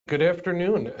Good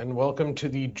afternoon and welcome to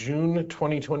the June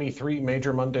 2023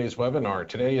 Major Mondays webinar.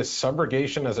 Today is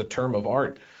subrogation as a term of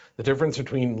art, the difference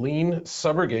between lien,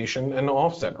 subrogation, and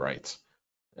offset rights.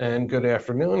 And good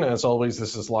afternoon. As always,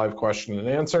 this is live question and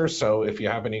answer. So if you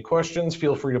have any questions,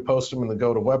 feel free to post them in the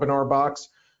GoToWebinar box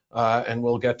and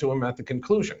we'll get to them at the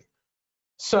conclusion.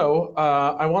 So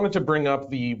I wanted to bring up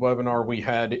the webinar we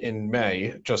had in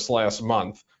May, just last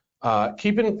month.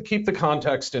 Keep the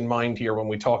context in mind here when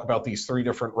we talk about these three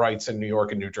different rights in New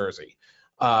York and New Jersey.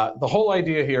 The whole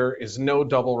idea here is no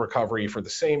double recovery for the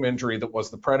same injury that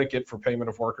was the predicate for payment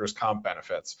of workers' comp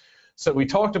benefits. So we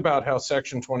talked about how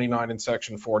Section 29 and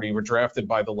Section 40 were drafted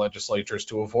by the legislatures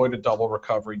to avoid a double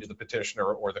recovery to the petitioner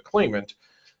or the claimant.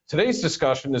 Today's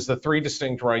discussion is the three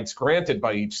distinct rights granted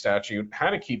by each statute,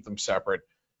 how to keep them separate,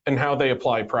 and how they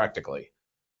apply practically.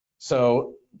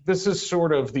 So this is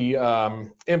sort of the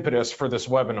impetus for this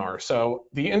webinar. So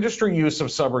the industry use of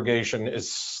subrogation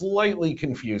is slightly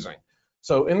confusing.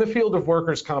 So in the field of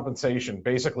workers' compensation,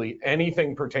 basically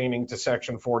anything pertaining to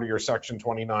Section 40 or Section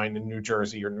 29 in New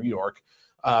Jersey or New York,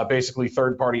 basically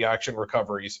third-party action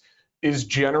recoveries, is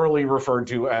generally referred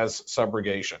to as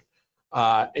subrogation.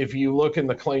 If you look in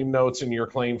the claim notes in your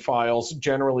claim files,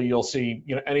 generally you'll see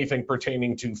anything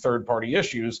pertaining to third-party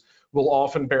issues will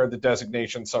often bear the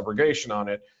designation subrogation on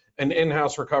it, and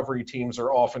in-house recovery teams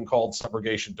are often called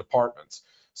subrogation departments.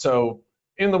 So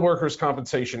in the workers'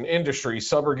 compensation industry,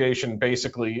 subrogation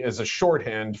basically is a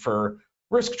shorthand for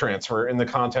risk transfer in the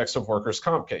context of workers'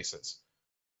 comp cases.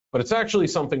 But it's actually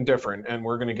something different, and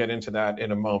we're going to get into that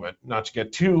in a moment, not to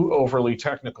get too overly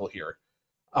technical here.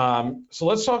 So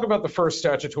let's talk about the first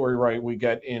statutory right we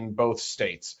get in both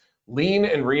states, lien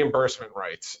and reimbursement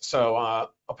rights. So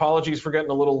apologies for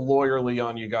getting a little lawyerly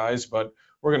on you guys, but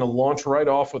we're going to launch right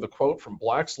off with a quote from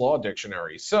Black's Law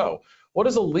Dictionary. So what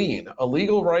is a lien? A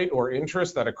legal right or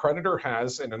interest that a creditor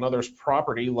has in another's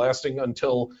property lasting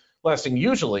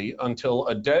usually until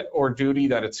a debt or duty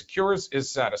that it secures is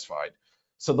satisfied.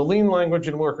 So the lien language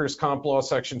in Workers' Comp Law,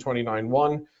 Section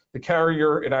 29(1), the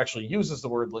carrier, it actually uses the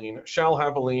word lien, shall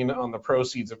have a lien on the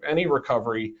proceeds of any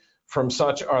recovery from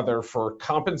such other for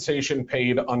compensation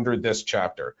paid under this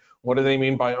chapter. What do they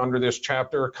mean by under this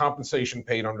chapter? Compensation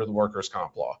paid under the Workers'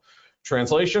 Comp Law.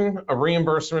 Translation, a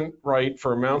reimbursement right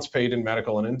for amounts paid in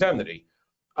medical and indemnity.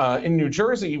 In New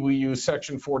Jersey, we use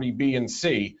Section 40B and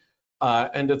C,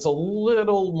 and it's a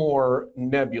little more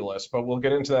nebulous, but we'll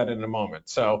get into that in a moment.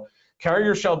 So,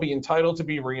 carrier shall be entitled to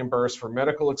be reimbursed for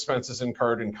medical expenses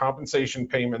incurred in compensation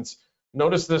payments.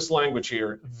 Notice this language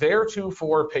here,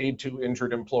 theretofore paid to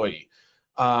injured employee.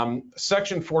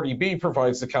 Section 40B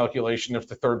provides the calculation if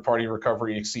the third-party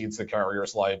recovery exceeds the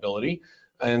carrier's liability,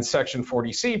 and Section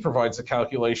 40C provides the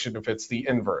calculation if it's the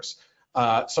inverse.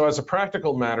 So as a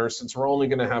practical matter, since we're only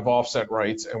going to have offset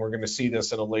rights, and we're going to see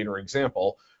this in a later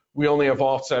example, we only have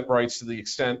offset rights to the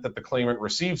extent that the claimant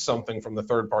receives something from the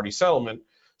third-party settlement.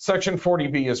 Section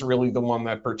 40B is really the one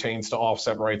that pertains to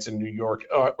offset rights in New York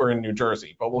or in New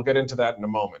Jersey, but we'll get into that in a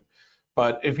moment.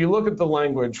 But if you look at the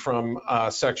language from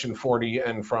Section 40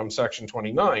 and from Section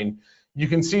 29, you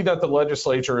can see that the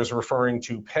legislature is referring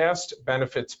to past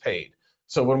benefits paid.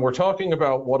 So when we're talking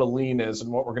about what a lien is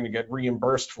and what we're going to get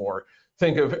reimbursed for,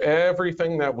 think of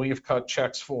everything that we've cut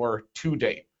checks for to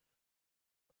date.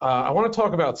 I want to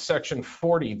talk about Section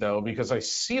 40 though, because I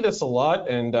see this a lot,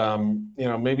 and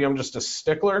maybe I'm just a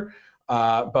stickler,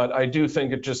 but I do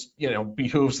think it just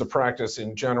behooves the practice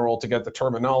in general to get the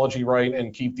terminology right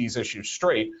and keep these issues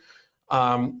straight.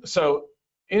 So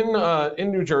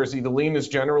in New Jersey, the lien is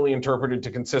generally interpreted to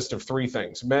consist of three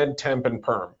things: med, temp, and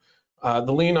perm.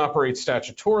 The lien operates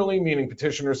statutorily, meaning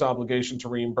petitioner's obligation to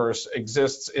reimburse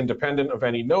exists independent of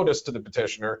any notice to the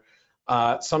petitioner.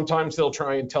 Sometimes they'll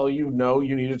try and tell you, no,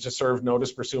 you needed to serve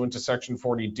notice pursuant to Section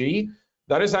 40D.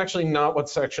 That is actually not what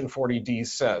Section 40D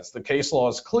says. The case law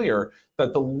is clear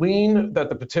that the lien that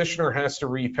the petitioner has to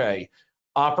repay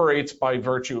operates by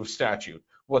virtue of statute.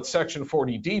 What Section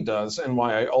 40D does, and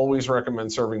why I always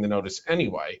recommend serving the notice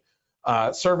anyway,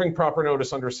 serving proper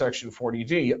notice under Section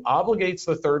 40D obligates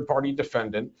the third-party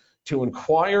defendant to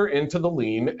inquire into the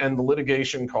lien and the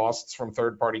litigation costs from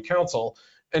third-party counsel,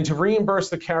 and to reimburse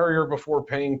the carrier before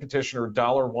paying petitioner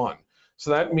 $1.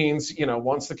 So that means,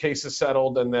 once the case is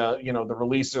settled and the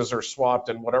releases are swapped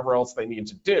and whatever else they need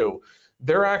to do,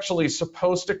 they're actually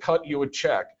supposed to cut you a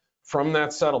check from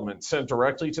that settlement sent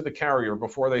directly to the carrier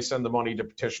before they send the money to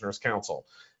petitioner's counsel.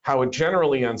 How it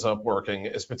generally ends up working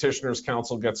is petitioner's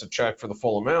counsel gets a check for the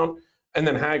full amount and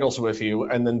then haggles with you,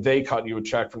 and then they cut you a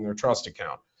check from their trust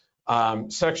account.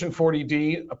 Section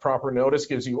 40D, a proper notice,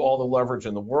 gives you all the leverage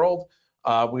in the world.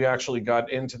 We actually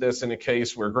got into this in a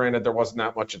case where, granted, there wasn't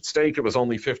that much at stake. It was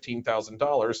only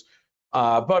 $15,000.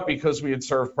 But because we had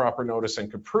served proper notice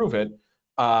and could prove it,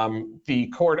 the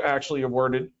court actually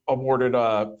awarded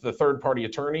the third-party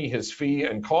attorney his fee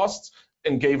and costs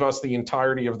and gave us the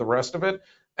entirety of the rest of it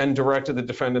and directed the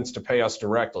defendants to pay us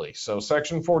directly. So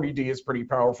Section 40D is pretty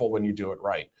powerful when you do it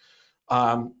right.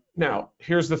 Now,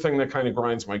 here's the thing that kind of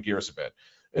grinds my gears a bit.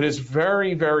 It is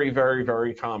very, very, very,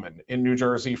 very common in New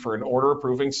Jersey for an order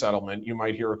approving settlement. You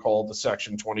might hear it called the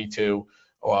Section 22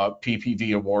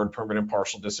 PPD award, permanent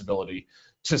partial disability,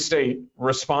 to state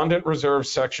respondent reserves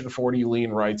Section 40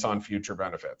 lien rights on future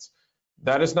benefits.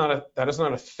 That is not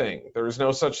a thing. There is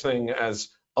no such thing as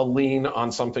a lien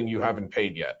on something you haven't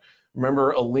paid yet.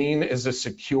 Remember, a lien is a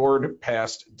secured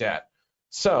past debt.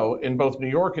 So in both New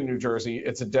York and New Jersey,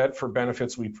 it's a debt for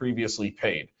benefits we previously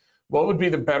paid. What would be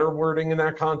the better wording in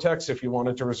that context if you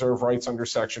wanted to reserve rights under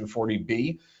Section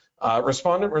 40B?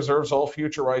 Respondent reserves all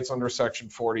future rights under Section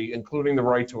 40, including the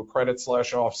right to a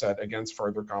credit/offset against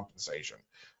further compensation.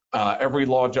 Every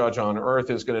law judge on earth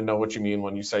is going to know what you mean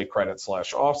when you say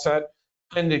credit/offset,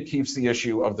 and it keeps the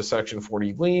issue of the Section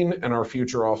 40 lien and our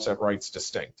future offset rights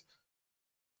distinct.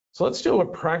 So let's do a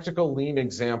practical lien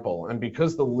example. And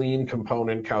because the lien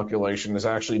component calculation is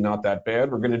actually not that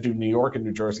bad, we're going to do New York and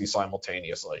New Jersey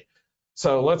simultaneously.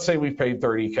 So let's say we've paid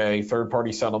 $30K,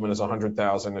 third-party settlement is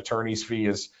 $100,000, attorney's fee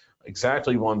is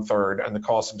exactly 1/3, and the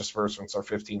costs and disbursements are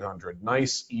 $1,500.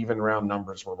 Nice, even round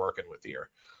numbers we're working with here.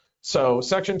 So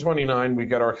Section 29, we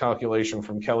get our calculation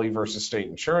from Kelly versus State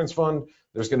Insurance Fund.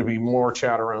 There's going to be more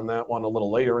chat around that one a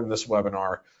little later in this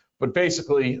webinar. But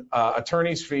basically,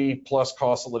 attorney's fee plus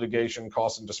cost of litigation,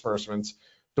 costs and disbursements,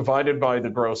 divided by the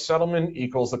gross settlement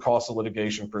equals the cost of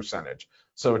litigation percentage.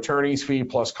 So attorney's fee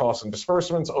plus costs and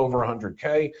disbursements over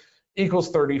 100K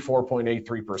equals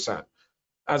 34.83%.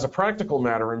 As a practical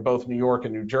matter, in both New York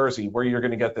and New Jersey, where you're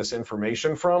going to get this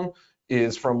information from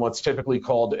is from what's typically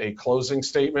called a closing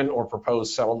statement or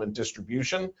proposed settlement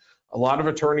distribution. A lot of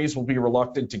attorneys will be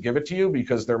reluctant to give it to you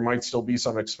because there might still be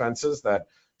some expenses that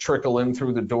trickle in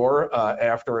through the door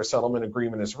after a settlement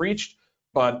agreement is reached,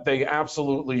 but they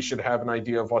absolutely should have an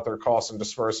idea of what their costs and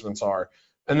disbursements are.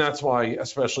 And that's why,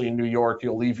 especially in New York,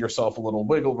 you'll leave yourself a little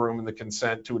wiggle room in the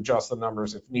consent to adjust the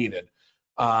numbers if needed.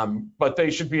 But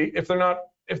they should be,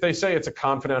 if they say it's a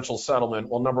confidential settlement,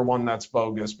 well, number one, that's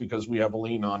bogus because we have a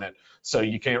lien on it. So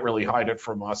you can't really hide it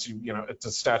from us. You know, it's a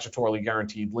statutorily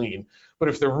guaranteed lien. But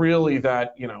if they're really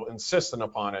that, insistent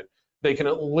upon it, they can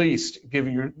at least give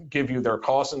you their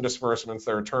costs and disbursements,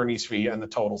 their attorney's fee, and the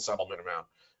total settlement amount.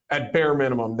 At bare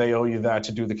minimum, they owe you that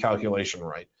to do the calculation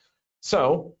right.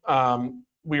 So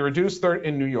we reduced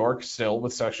in New York still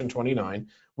with Section 29,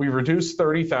 we reduced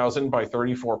 30,000 by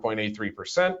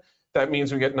 34.83%. That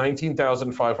means we get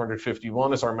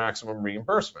 19,551 as our maximum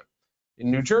reimbursement. In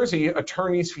New Jersey,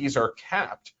 attorney's fees are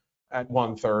capped at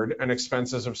 1/3 and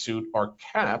expenses of suit are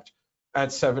capped at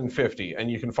 $750,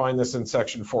 and you can find this in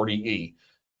Section 40E.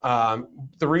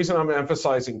 The reason I'm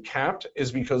emphasizing capped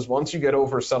is because once you get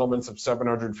over settlements of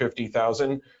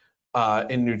 $750,000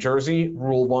 in New Jersey,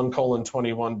 Rule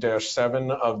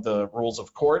 1:21-7 of the Rules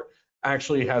of Court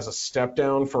actually has a step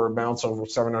down for amounts over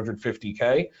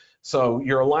 750K. So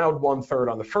you're allowed 1/3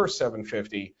 on the first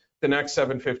 750. The next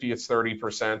 750, it's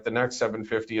 30%. The next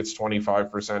 750, it's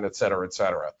 25%, et cetera, et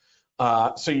cetera.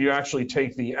 So you actually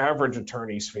take the average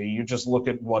attorney's fee, you just look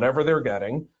at whatever they're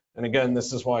getting. And again,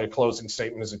 this is why a closing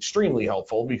statement is extremely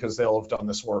helpful because they'll have done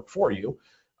this work for you.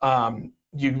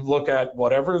 You look at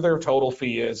whatever their total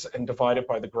fee is and divide it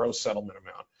by the gross settlement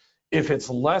amount. If it's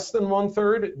less than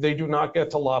 1/3, they do not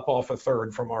get to lop off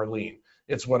 1/3 from our lien.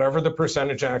 It's whatever the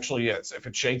percentage actually is. If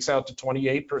it shakes out to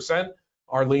 28%,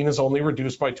 our lien is only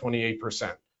reduced by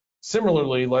 28%.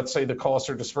 Similarly, let's say the costs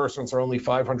or disbursements are only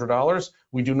 $500.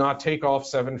 We do not take off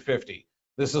 $750.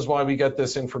 This is why we get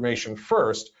this information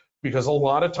first, because a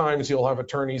lot of times you'll have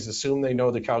attorneys assume they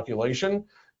know the calculation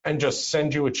and just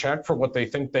send you a check for what they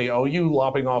think they owe you,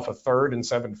 lopping off 1/3 and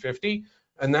 $750.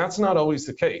 And that's not always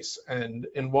the case. And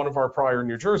in one of our prior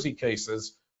New Jersey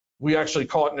cases, we actually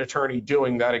caught an attorney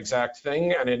doing that exact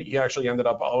thing, and he actually ended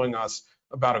up owing us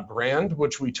about $1,000,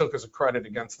 which we took as a credit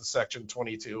against the Section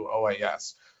 22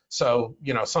 OAS. So,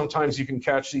 sometimes you can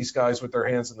catch these guys with their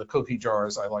hands in the cookie jar,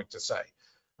 as I like to say.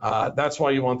 That's why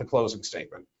you want the closing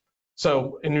statement.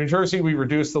 So in New Jersey, we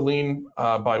reduce the lien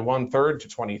by 1/3 to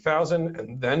 20,000,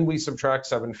 and then we subtract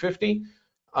 750.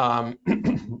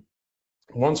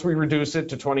 Once we reduce it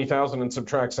to 20,000 and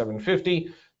subtract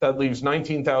 750, that leaves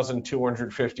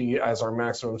 19,250 as our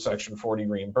maximum Section 40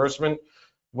 reimbursement.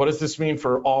 What does this mean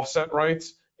for offset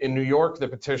rights? In New York, the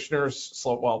petitioner's,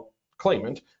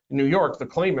 claimant In New York, the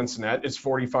claimant's net is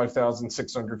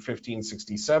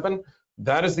 $45,615.67.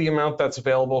 That is the amount that's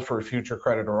available for a future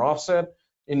credit or offset.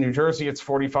 In New Jersey, it's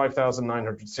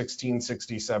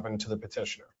 $45,916.67 to the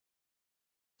petitioner.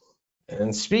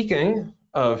 And speaking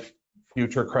of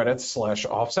future credits /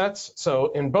 offsets,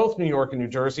 so in both New York and New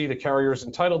Jersey, the carrier is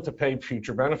entitled to pay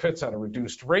future benefits at a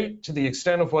reduced rate to the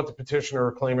extent of what the petitioner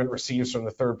or claimant receives from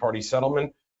the third-party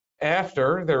settlement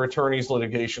after their attorney's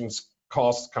litigation's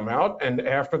costs come out and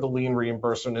after the lien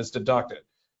reimbursement is deducted.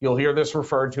 You'll hear this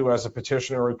referred to as a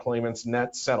petitioner or claimant's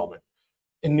net settlement.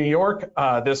 In New York,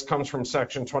 this comes from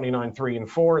section 29(3) and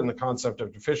 4 in the concept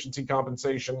of deficiency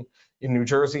compensation. In New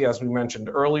Jersey, as we mentioned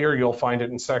earlier, you'll find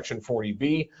it in section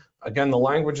 40B. Again, the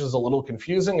language is a little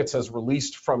confusing. It says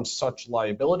released from such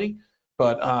liability,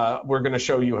 but we're going to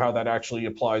show you how that actually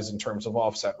applies in terms of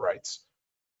offset rights.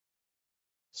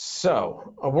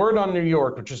 So a word on New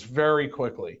York, which is very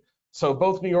quickly. So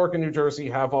both New York and New Jersey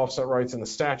have offset rights in the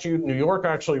statute. New York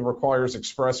actually requires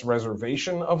express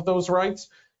reservation of those rights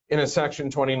in a section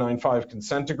 29(5)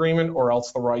 consent agreement, or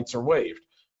else the rights are waived.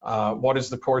 What is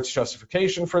the court's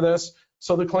justification for this?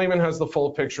 So the claimant has the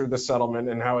full picture of the settlement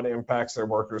and how it impacts their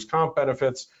workers' comp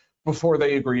benefits before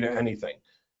they agree to anything.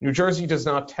 New Jersey does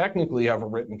not technically have a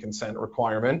written consent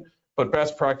requirement, but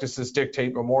best practices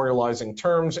dictate memorializing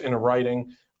terms in a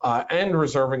writing and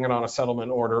reserving it on a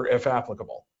settlement order if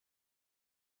applicable.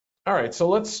 All right, so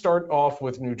let's start off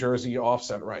with New Jersey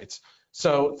offset rights.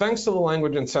 So thanks to the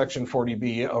language in section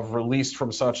 40B of released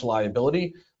from such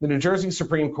liability, the New Jersey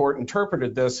Supreme Court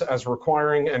interpreted this as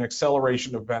requiring an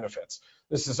acceleration of benefits.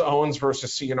 This is Owens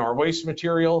versus C&R Waste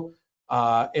Material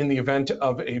in the event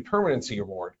of a permanency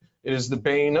award. It is the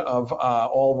bane of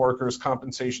all workers'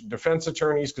 compensation defense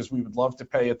attorneys because we would love to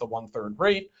pay at the 1/3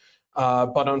 rate,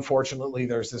 but unfortunately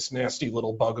there's this nasty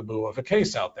little bugaboo of a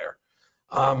case out there.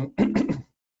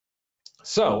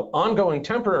 So ongoing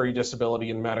temporary disability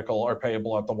and medical are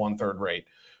payable at the 1/3 rate,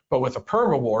 but with a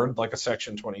perm award, like a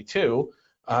section 22,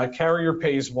 carrier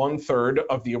pays 1/3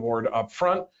 of the award up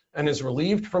front and is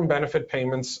relieved from benefit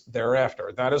payments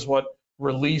thereafter. That is what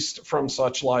released from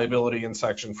such liability in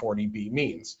section 40B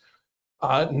means.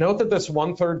 Note that this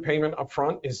 1/3 payment up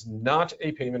front is not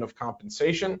a payment of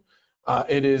compensation.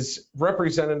 It is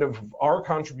representative of our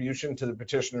contribution to the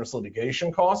petitioner's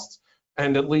litigation costs.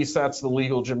 And at least that's the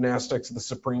legal gymnastics the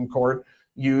Supreme Court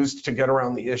used to get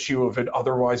around the issue of it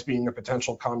otherwise being a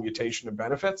potential commutation of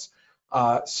benefits.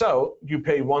 So you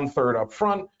pay 1/3 up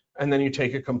front, and then you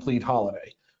take a complete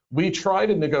holiday. We try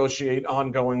to negotiate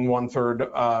ongoing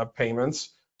 1/3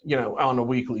 payments, on a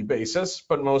weekly basis,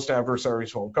 but most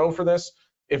adversaries won't go for this.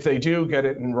 If they do, get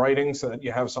it in writing so that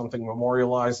you have something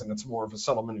memorialized and it's more of a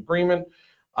settlement agreement.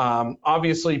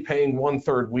 Obviously, paying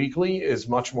 1/3 weekly is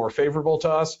much more favorable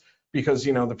to us, because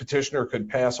the petitioner could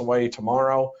pass away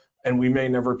tomorrow and we may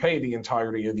never pay the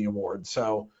entirety of the award.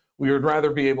 So we would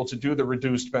rather be able to do the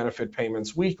reduced benefit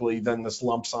payments weekly than this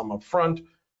lump sum up front,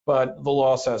 but the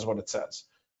law says what it says.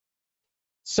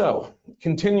 So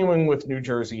continuing with New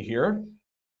Jersey here,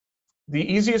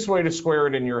 the easiest way to square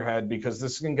it in your head, because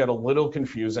this can get a little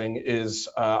confusing, is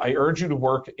I urge you to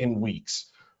work in weeks.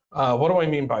 What do I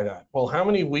mean by that? Well, how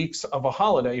many weeks of a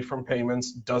holiday from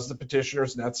payments does the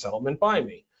petitioner's net settlement buy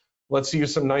me? Let's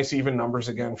use some nice even numbers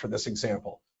again for this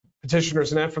example.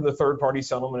 Petitioner's net from the third-party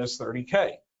settlement is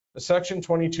 $30K. The Section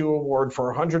 22 award for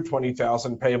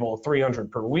 $120,000 payable at $300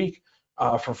 per week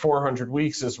for 400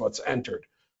 weeks is what's entered.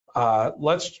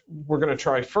 We're going to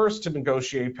try first to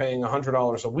negotiate paying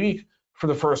 $100 a week for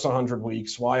the first 100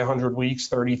 weeks. Why 100 weeks?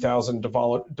 30,000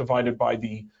 divided by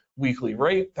the weekly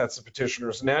rate. That's the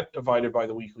petitioner's net divided by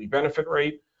the weekly benefit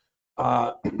rate.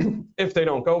 If they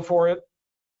don't go for it,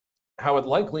 how it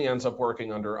likely ends up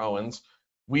working under Owens,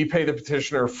 we pay the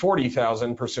petitioner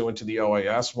 $40,000 pursuant to the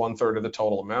OAS, 1/3 of the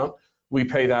total amount. We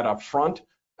pay that up front,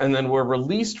 and then we're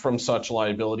released from such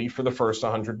liability for the first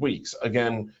 100 weeks.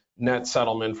 Again, net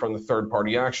settlement from the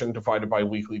third-party action divided by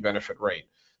weekly benefit rate.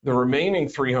 The remaining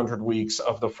 300 weeks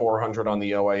of the 400 on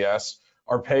the OAS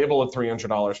are payable at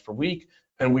 $300 per week,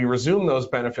 and we resume those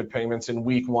benefit payments in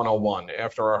week 101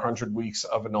 after our 100 weeks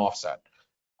of an offset.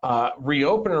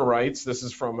 Reopener rights, this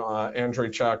is from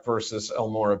Andrzejczak versus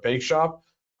Elmora Bake Shop.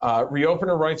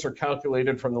 Reopener rights are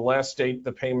calculated from the last date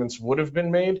the payments would have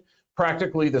been made.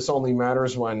 Practically, this only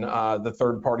matters when the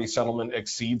third-party settlement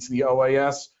exceeds the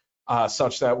OAS,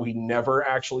 such that we never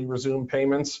actually resume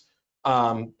payments.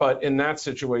 But in that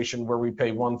situation where we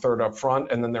pay 1/3 up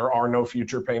front and then there are no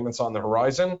future payments on the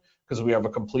horizon because we have a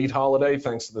complete holiday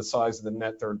thanks to the size of the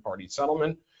net third-party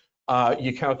settlement,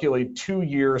 you calculate 2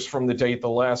 years from the date the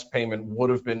last payment would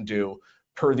have been due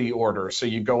per the order. So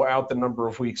you go out the number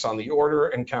of weeks on the order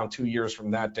and count 2 years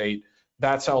from that date.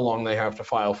 That's how long they have to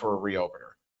file for a reopener.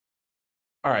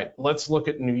 All right, let's look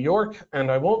at New York,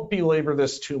 and I won't belabor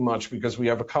this too much because we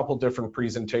have a couple different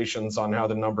presentations on how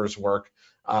the numbers work.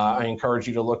 I encourage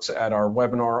you to look at our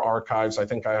webinar archives. I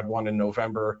think I had one in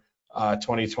November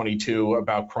 2022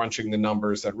 about crunching the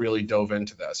numbers that really dove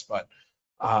into this. But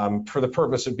for the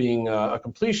purpose of being a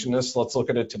completionist, let's look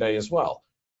at it today as well.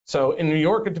 So in New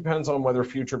York, it depends on whether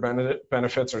future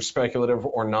benefits are speculative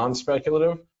or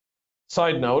non-speculative.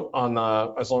 Side note, on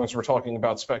as long as we're talking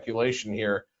about speculation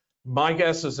here, my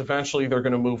guess is eventually they're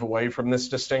going to move away from this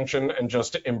distinction and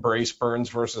just embrace Burns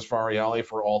versus Variale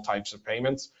for all types of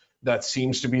payments. That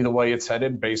seems to be the way it's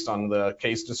headed based on the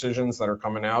case decisions that are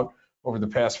coming out over the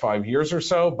past 5 years or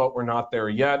so, but we're not there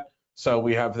yet. So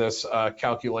we have this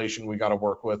calculation we got to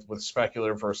work with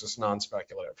speculative versus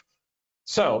non-speculative.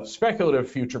 So speculative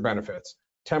future benefits,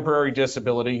 temporary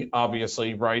disability,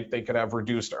 obviously, right? They could have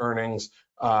reduced earnings.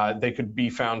 They could be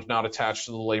found not attached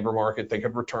to the labor market. They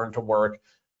could return to work.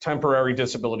 Temporary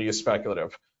disability is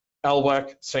speculative.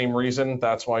 LWEC, same reason,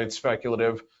 that's why it's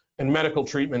speculative. And medical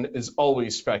treatment is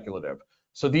always speculative.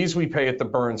 So these we pay at the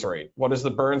Burns rate. What is the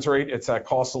Burns rate? It's that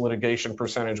cost of litigation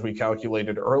percentage we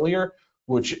calculated earlier,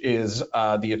 which is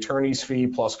the attorney's fee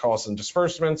plus costs and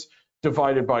disbursements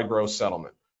divided by gross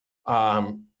settlement.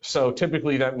 So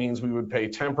typically that means we would pay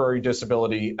temporary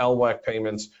disability, LWEC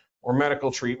payments, or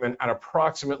medical treatment at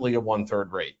approximately a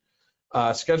 1/3 rate.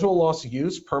 Schedule loss of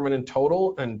use, permanent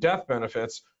total, and death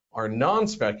benefits are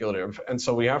non-speculative, and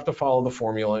so we have to follow the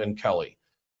formula in Kelly.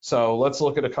 So let's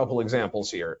look at a couple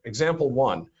examples here. Example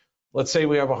 1, let's say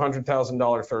we have a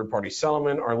 $100,000 third-party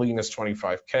settlement, our lien is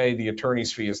 $25K, the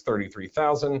attorney's fee is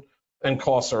 $33,000, and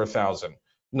costs are $1,000.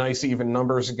 Nice even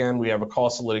numbers again, we have a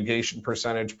cost of litigation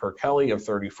percentage per Kelly of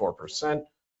 34%.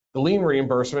 The lien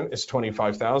reimbursement is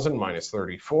 $25,000 minus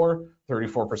 34.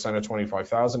 34% of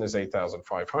 $25,000 is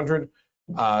 $8,500.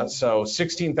 So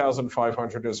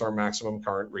 $16,500 is our maximum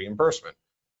current reimbursement.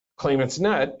 Claimant's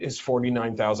net is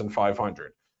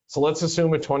 $49,500. So let's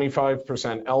assume a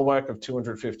 25% LWEC of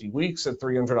 250 weeks at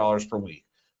 $300 per week.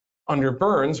 Under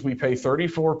Burns, we pay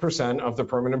 34% of the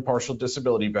permanent partial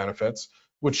disability benefits,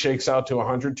 which shakes out to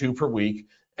 $102 per week,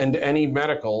 and any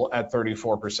medical at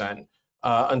 34%.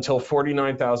 Until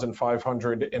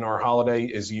 $49,500 in our holiday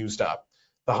is used up.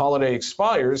 The holiday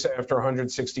expires after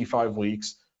 165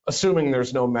 weeks, assuming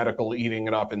there's no medical eating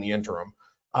it up in the interim.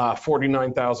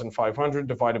 49,500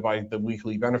 divided by the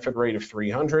weekly benefit rate of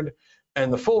 300,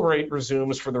 and the full rate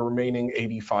resumes for the remaining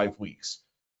 85 weeks.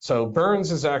 So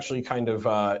Burns is actually kind of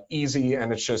easy,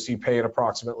 and it's just you pay at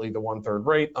approximately the 1/3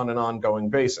 rate on an ongoing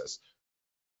basis.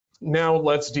 Now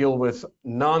let's deal with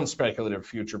non-speculative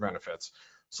future benefits.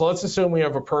 So let's assume we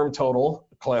have a perm total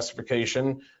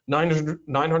classification,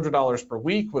 $900 per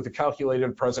week with a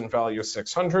calculated present value of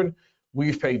 $600.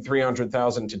 We've paid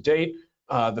 $300,000 to date.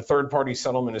 The third-party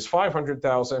settlement is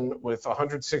 $500,000 with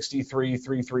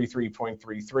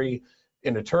 $163,333.33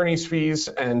 in attorney's fees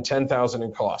and $10,000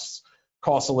 in costs.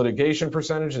 Cost of litigation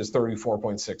percentage is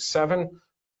 34.67.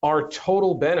 Our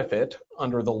total benefit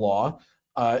under the law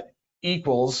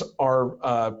equals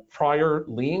our prior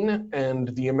lien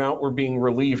and the amount we're being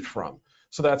relieved from.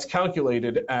 So that's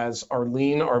calculated as our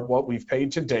lien, or what we've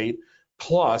paid to date,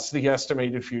 plus the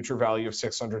estimated future value of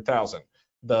 $600,000.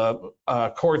 The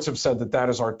courts have said that that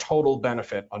is our total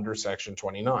benefit under Section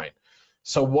 29.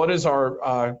 So what is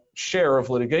our share of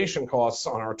litigation costs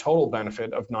on our total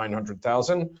benefit of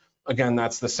 $900,000? Again,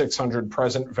 that's the $600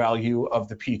 present value of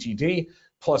the PTD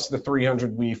plus the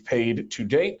 $300 we've paid to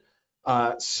date.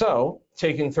 So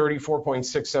taking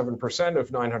 34.67%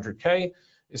 of 900K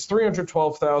is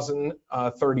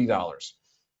 $312,030.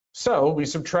 So we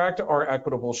subtract our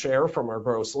equitable share from our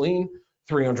gross lien.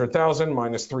 300,000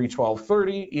 minus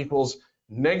 312.30 equals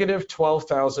negative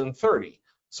 12,030.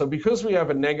 So because we have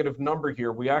a negative number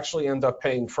here, we actually end up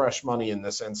paying fresh money in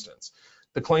this instance.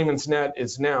 The claimant's net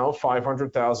is now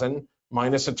 500,000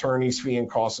 minus attorney's fee and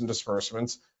costs and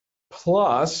disbursements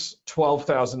plus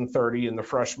 12,030 in the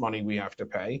fresh money we have to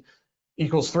pay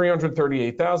equals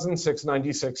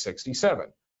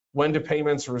 338,696.67. When do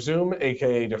payments resume,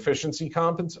 aka deficiency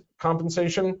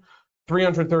compensation?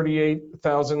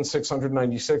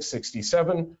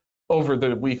 338,696.67 over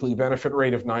the weekly benefit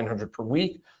rate of $900 per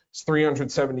week. It's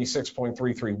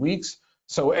 376.33 weeks.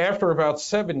 So after about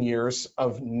 7 years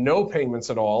of no payments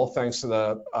at all, thanks to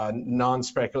the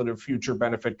non-speculative future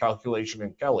benefit calculation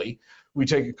in Kelly, we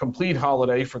take a complete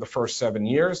holiday for the first 7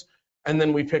 years, and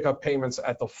then we pick up payments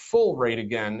at the full rate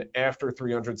again after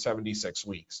 376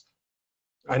 weeks.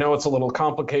 I know it's a little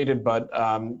complicated, but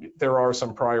there are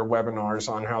some prior webinars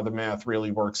on how the math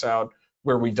really works out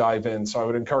where we dive in. So I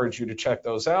would encourage you to check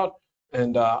those out.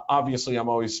 And obviously, I'm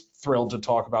always thrilled to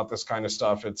talk about this kind of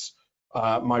stuff. It's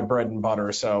my bread and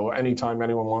butter. So anytime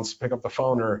anyone wants to pick up the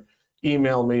phone or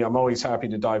email me, I'm always happy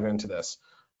to dive into this.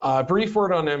 Brief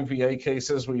word on MVA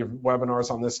cases. We have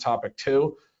webinars on this topic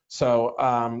too.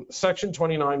 So Section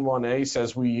 29(1)(a)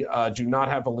 says we do not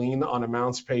have a lien on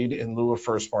amounts paid in lieu of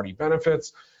first-party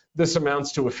benefits. This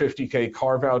amounts to a $50K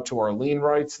carve-out to our lien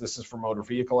rights. This is for motor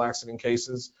vehicle accident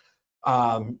cases.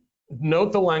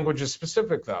 Note the language is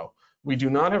specific, though. We do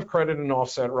not have credit and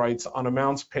offset rights on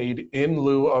amounts paid in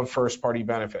lieu of first-party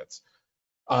benefits.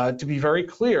 To be very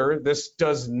clear, this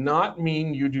does not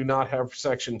mean you do not have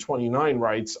Section 29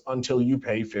 rights until you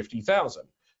pay $50,000.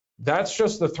 That's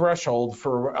just the threshold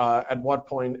for at what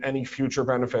point any future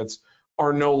benefits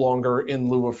are no longer in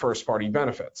lieu of first-party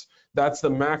benefits. That's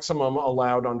the maximum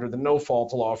allowed under the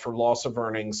no-fault law for loss of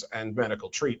earnings and medical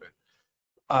treatment.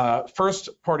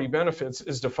 First-party benefits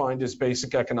is defined as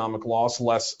basic economic loss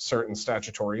less certain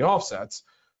statutory offsets.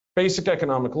 Basic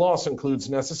economic loss includes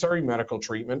necessary medical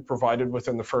treatment provided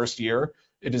within the first year.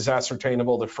 It is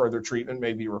ascertainable that further treatment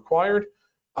may be required.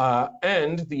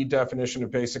 And the definition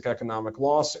of basic economic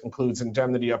loss includes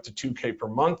indemnity up to $2K per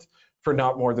month for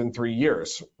not more than 3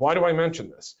 years. Why do I mention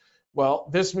this? Well,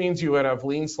 this means you would have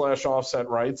lien/offset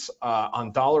rights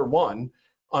on $1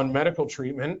 on medical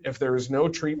treatment if there is no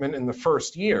treatment in the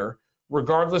first year,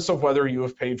 regardless of whether you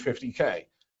have paid $50K.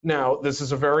 Now, this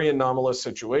is a very anomalous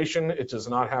situation. It does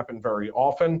not happen very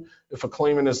often. If a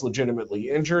claimant is legitimately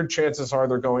injured, chances are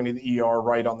they're going to the ER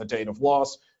right on the date of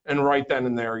loss, and right then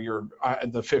and there,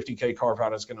 the $50K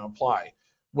carve-out is going to apply.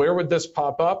 Where would this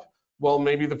pop up? Well,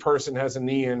 maybe the person has a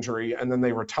knee injury and then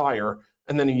they retire,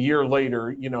 and then a year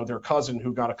later, their cousin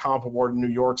who got a comp award in New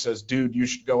York says, dude, you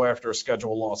should go after a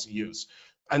scheduled loss of use.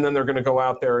 And then they're going to go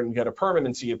out there and get a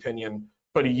permanency opinion,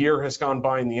 but a year has gone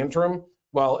by in the interim.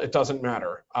 Well, it doesn't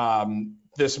matter.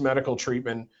 This medical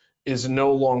treatment is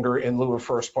no longer in lieu of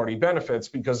first-party benefits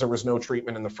because there was no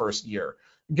treatment in the first year.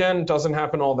 Again, doesn't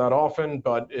happen all that often,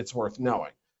 but it's worth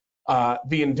knowing.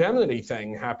 The indemnity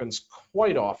thing happens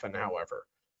quite often, however.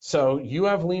 So you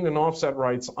have lien and offset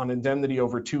rights on indemnity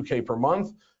over $2K per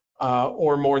month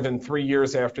or more than 3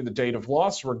 years after the date of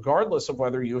loss, regardless of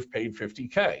whether you have paid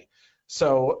 $50K.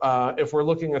 So if we're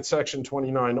looking at Section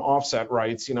 29 offset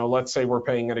rights, let's say we're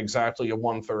paying at exactly a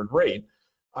 1/3 rate,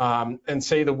 and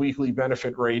say the weekly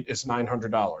benefit rate is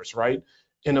 $900, right?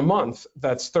 In a month,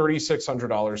 that's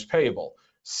 $3,600 payable.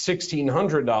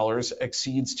 $1,600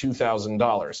 exceeds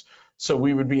 $2,000. So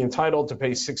we would be entitled to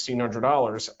pay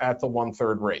 $1,600 at the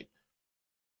 1/3 rate.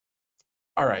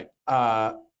 All right.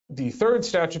 The third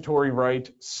statutory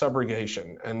right,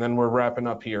 subrogation, and then we're wrapping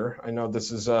up here. I know this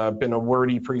has been a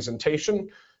wordy presentation,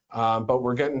 but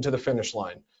we're getting to the finish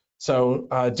line. So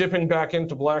dipping back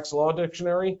into Black's Law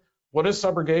Dictionary, what is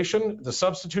subrogation? The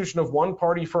substitution of one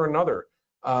party for another,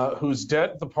 whose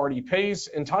debt the party pays,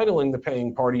 entitling the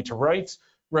paying party to rights,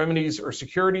 remedies, or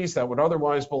securities that would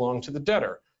otherwise belong to the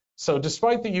debtor. So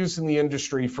despite the use in the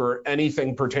industry for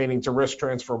anything pertaining to risk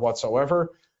transfer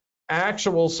whatsoever,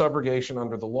 actual subrogation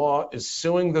under the law is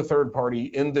suing the third party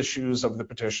in the shoes of the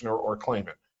petitioner or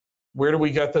claimant. Where do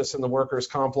we get this in the workers'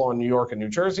 comp law in New York and New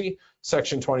Jersey?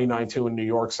 Section 29(2) in New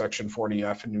York, Section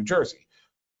 40F in New Jersey.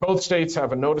 Both states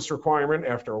have a notice requirement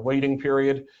after a waiting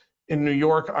period. In New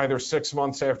York, either 6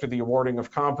 months after the awarding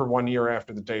of comp or 1 year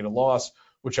after the date of loss,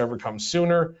 whichever comes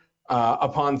sooner,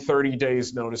 upon 30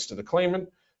 days notice to the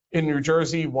claimant. In New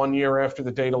Jersey, 1 year after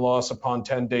the date of loss upon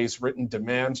 10 days written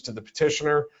demand to the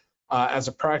petitioner. As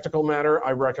a practical matter,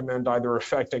 I recommend either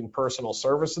effecting personal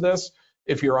service of this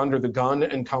if you're under the gun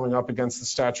and coming up against the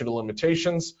statute of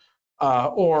limitations,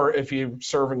 or if you're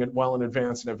serving it well in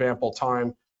advance and have ample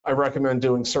time, I recommend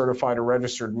doing certified or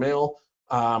registered mail.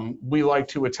 We like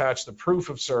to attach the proof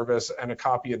of service and a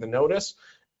copy of the notice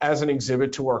as an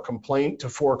exhibit to our complaint to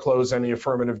foreclose any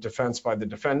affirmative defense by the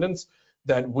defendants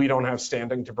that we don't have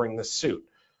standing to bring this suit.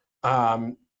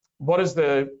 What does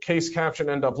the case caption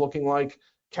end up looking like?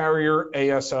 Carrier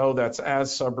ASO, that's as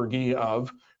subrogee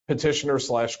of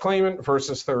petitioner/claimant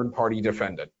versus third-party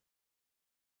defendant.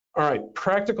 All right,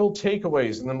 practical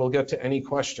takeaways, and then we'll get to any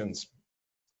questions.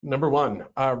 Number one,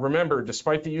 remember,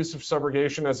 despite the use of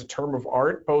subrogation as a term of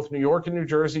art, both New York and New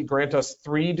Jersey grant us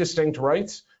 3 distinct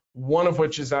rights, one of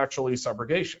which is actually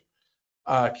subrogation.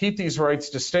 Keep these rights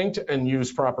distinct and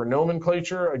use proper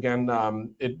nomenclature. Again,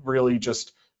 it really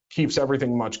just keeps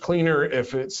everything much cleaner.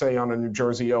 If it's, say, on a New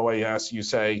Jersey OAS, you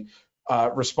say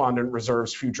respondent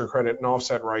reserves future credit and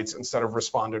offset rights instead of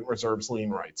respondent reserves lien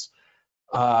rights.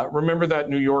 Remember that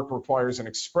New York requires an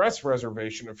express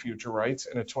reservation of future rights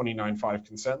in a 29-5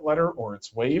 consent letter, or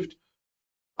it's waived.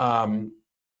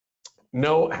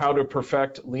 Know how to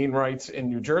perfect lien rights in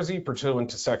New Jersey pursuant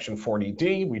to Section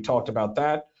 40D. We talked about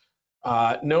that.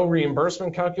 No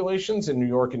reimbursement calculations in New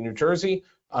York and New Jersey.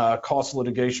 Cost of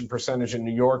litigation percentage in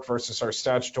New York versus our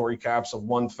statutory caps of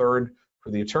 1/3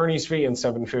 for the attorney's fee and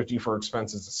 $750 for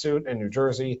expenses of suit in New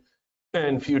Jersey.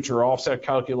 And future offset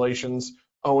calculations,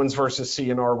 Owens versus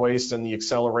C&R Waste and the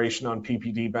acceleration on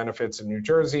PPD benefits in New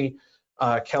Jersey.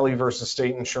 Kelly versus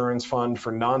State Insurance Fund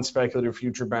for non-speculative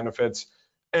future benefits,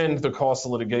 and the cost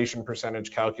of litigation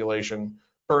percentage calculation,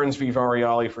 Burns v.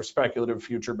 Variali for speculative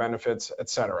future benefits,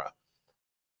 etc.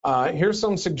 Here's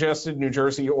some suggested New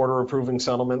Jersey order approving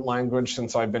settlement language,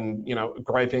 since I've been,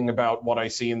 griping about what I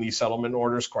see in these settlement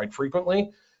orders quite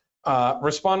frequently.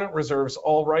 Respondent reserves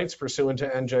all rights pursuant to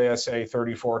NJSA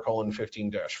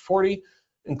 34:15-40,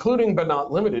 including but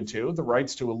not limited to the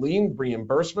rights to a lien,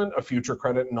 reimbursement, a future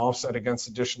credit and offset against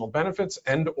additional benefits,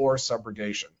 and/or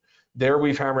subrogation. There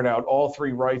we've hammered out all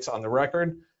three rights on the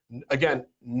record. Again,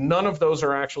 none of those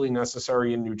are actually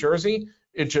necessary in New Jersey.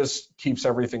 It just keeps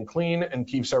everything clean and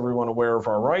keeps everyone aware of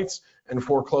our rights and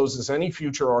forecloses any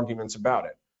future arguments about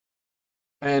it.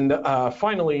 And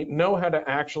finally, know how to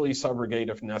actually subrogate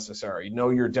if necessary. Know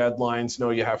your deadlines, know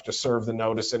you have to serve the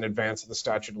notice in advance of the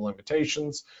statute of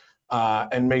limitations,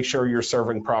 and make sure you're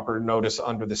serving proper notice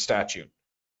under the statute.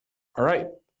 All right,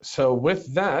 so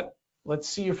with that, let's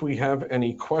see if we have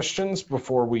any questions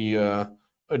before we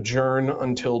adjourn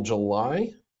until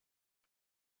July.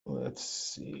 Let's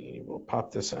see, we'll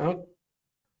pop this out.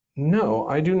 No,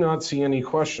 I do not see any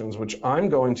questions, which I'm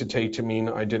going to take to mean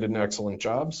I did an excellent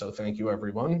job. So thank you,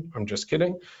 everyone. I'm just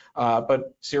kidding.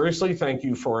 But seriously, thank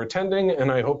you for attending,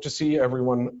 and I hope to see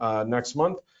everyone next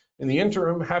month. In the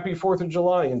interim, happy 4th of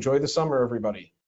July. Enjoy the summer, everybody.